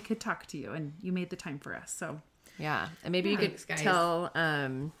glad that we could talk to you and you made the time for us. So yeah. And maybe you could tell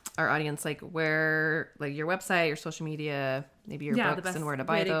our audience, like, where, like, your website, your social media, maybe your books, and where to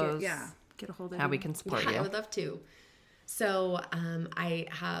buy those. Get a hold of how we can support you. I would love to. So I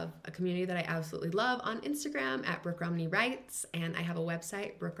have a community that I absolutely love on Instagram at Brooke Romney Writes, and I have a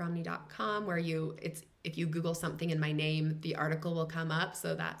website, brookeromney.com, where if you Google something in my name, the article will come up.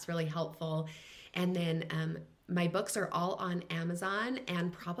 So that's really helpful. And then my books are all on Amazon,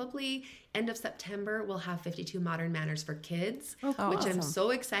 and probably end of September, we'll have 52 Modern Manners for Kids, which awesome. I'm so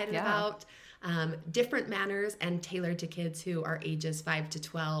excited about. Different manners and tailored to kids who are ages 5 to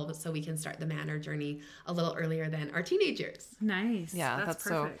 12, so we can start the manner journey a little earlier than our teenagers. Nice. Yeah, that's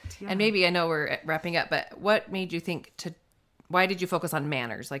perfect. So. Yeah. And maybe, I know we're wrapping up, but what made you think why did you focus on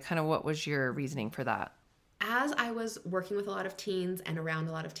manners? Like, kind of what was your reasoning for that? As I was working with a lot of teens and around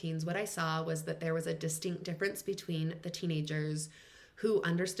a lot of teens, what I saw was that there was a distinct difference between the teenagers who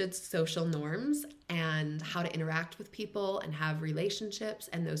understood social norms and how to interact with people and have relationships,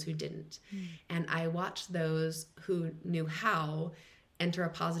 and those who didn't. And I watched those who knew how enter a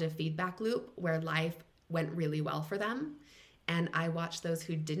positive feedback loop where life went really well for them. And I watched those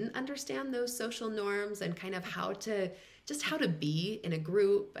who didn't understand those social norms and kind of how to be in a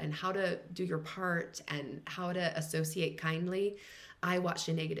group and how to do your part and how to associate kindly. I watched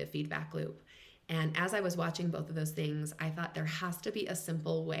a negative feedback loop. And as I was watching both of those things, I thought there has to be a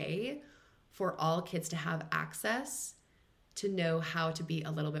simple way for all kids to have access to know how to be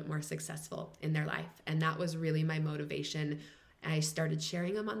a little bit more successful in their life. And that was really my motivation. I started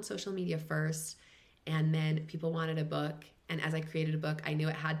sharing them on social media first, and then people wanted a book. And as I created a book, I knew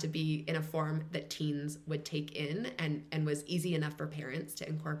it had to be in a form that teens would take in and was easy enough for parents to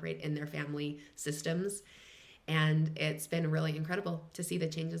incorporate in their family systems. And it's been really incredible to see the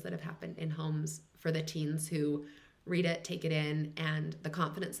changes that have happened in homes for the teens who read it, take it in, and the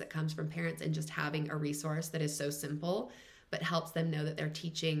confidence that comes from parents and just having a resource that is so simple, but helps them know that they're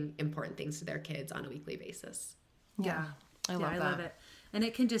teaching important things to their kids on a weekly basis. Yeah. I love it. And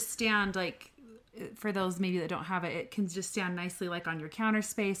it can just stand, like, for those maybe that don't have it, it can just stand nicely, like, on your counter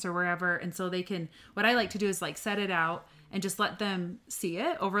space or wherever. And so they can, what I like to do is, like, set it out and just let them see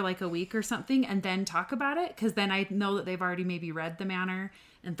it over like a week or something, and then talk about it. Cause then I know that they've already maybe read the manner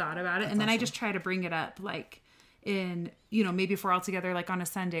and thought about it. And then I just try to bring it up, like, in, you know, maybe if we're all together, like on a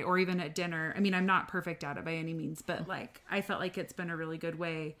Sunday or even at dinner. I mean, I'm not perfect at it by any means, but like, I felt like it's been a really good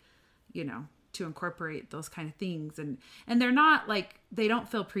way, you know, to incorporate those kind of things. And they're not like, they don't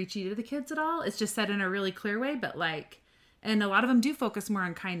feel preachy to the kids at all. It's just said in a really clear way, but like, and a lot of them do focus more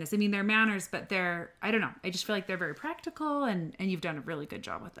on kindness. I mean, they're manners, but they're, I don't know. I just feel like they're very practical, and you've done a really good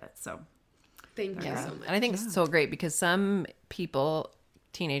job with it. So thank you so much. And I think it's so great because some people,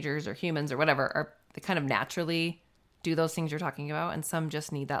 teenagers or humans or whatever, they kind of naturally do those things you're talking about. And some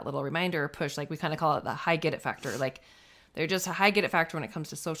just need that little reminder or push. Like, we kind of call it the high get it factor. Like, they're just a high get it factor when it comes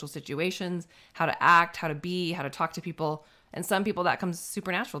to social situations, how to act, how to be, how to talk to people. And some people that comes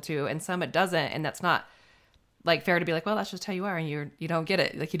supernatural to, and some it doesn't. And that's not like fair to be like, well, that's just how you are, and you don't get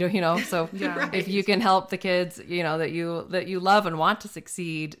it, like, you don't, you know. So Right. If you can help the kids, you know, that you love and want to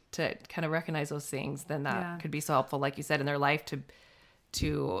succeed, to kind of recognize those things, then that could be so helpful, like you said, in their life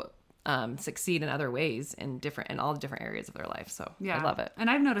to succeed in other ways in all different areas of their life. So I love it. And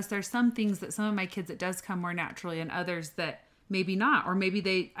I've noticed there's some things that some of my kids, it does come more naturally, and others that maybe not, or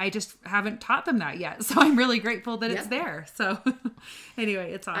maybe I just haven't taught them that yet. So I'm really grateful that it's there. So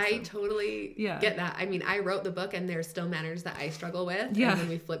anyway, it's awesome. I totally get that. I mean, I wrote the book and there's still manners that I struggle with. Yeah. And when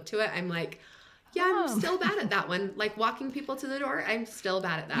we flip to it, I'm like, I'm still bad at that one. Like walking people to the door, I'm still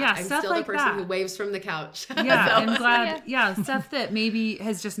bad at that. Yeah, I'm stuff still like the person that. who waves from the couch. Yeah, so, I'm glad. Yeah, stuff that maybe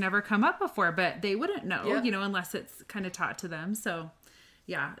has just never come up before, but they wouldn't know, unless it's kind of taught to them. So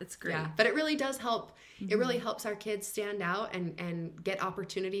yeah, it's great. Yeah, but it really does help. It really helps our kids stand out and get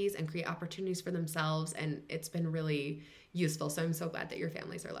opportunities and create opportunities for themselves. And it's been really useful. So I'm so glad that your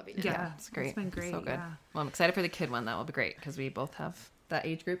families are loving it. Yeah, it's great. It's been great. So good. Yeah. Well, I'm excited for the kid one. That will be great because we both have that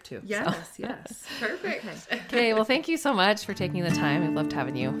age group too. Yes, yes. Perfect. Okay, well, thank you so much for taking the time. We've loved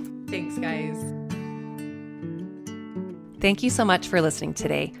having you. Thanks, guys. Thank you so much for listening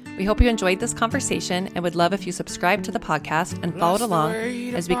today. We hope you enjoyed this conversation and would love if you subscribe to the podcast and followed along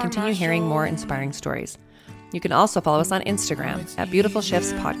as we continue hearing more inspiring stories. You can also follow us on Instagram at Beautiful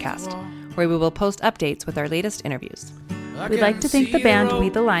Shifts Podcast, where we will post updates with our latest interviews. We'd like to thank the band We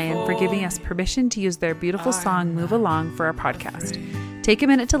the Lion for giving us permission to use their beautiful song Move Along for our podcast. Take a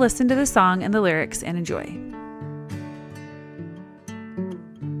minute to listen to the song and the lyrics and enjoy.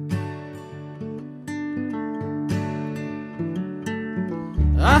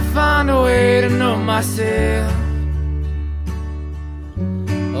 I find a way to know myself.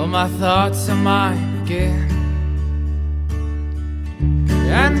 All my thoughts are mine again,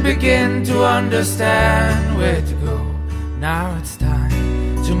 and begin to understand where to go. Now it's time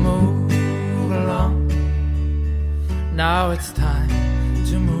to move along. Now it's time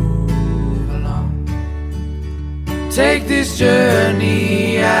to move along. Take this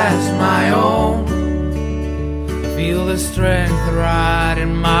journey as my own. Feel the strength right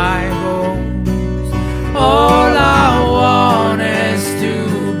in my bones. All I want is to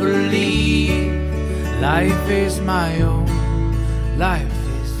believe life is my own. Life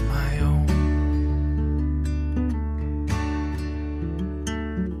is my own.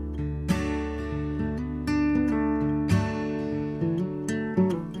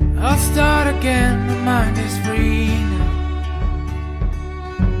 I'll start again, my mind is free now.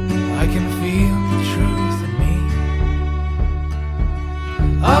 I can feel the truth in me.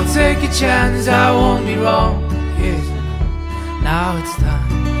 I'll take a chance, I won't be wrong. Yes, now it's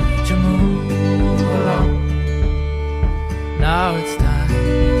time to move along. Now it's time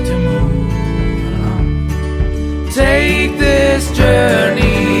to move along. Take this journey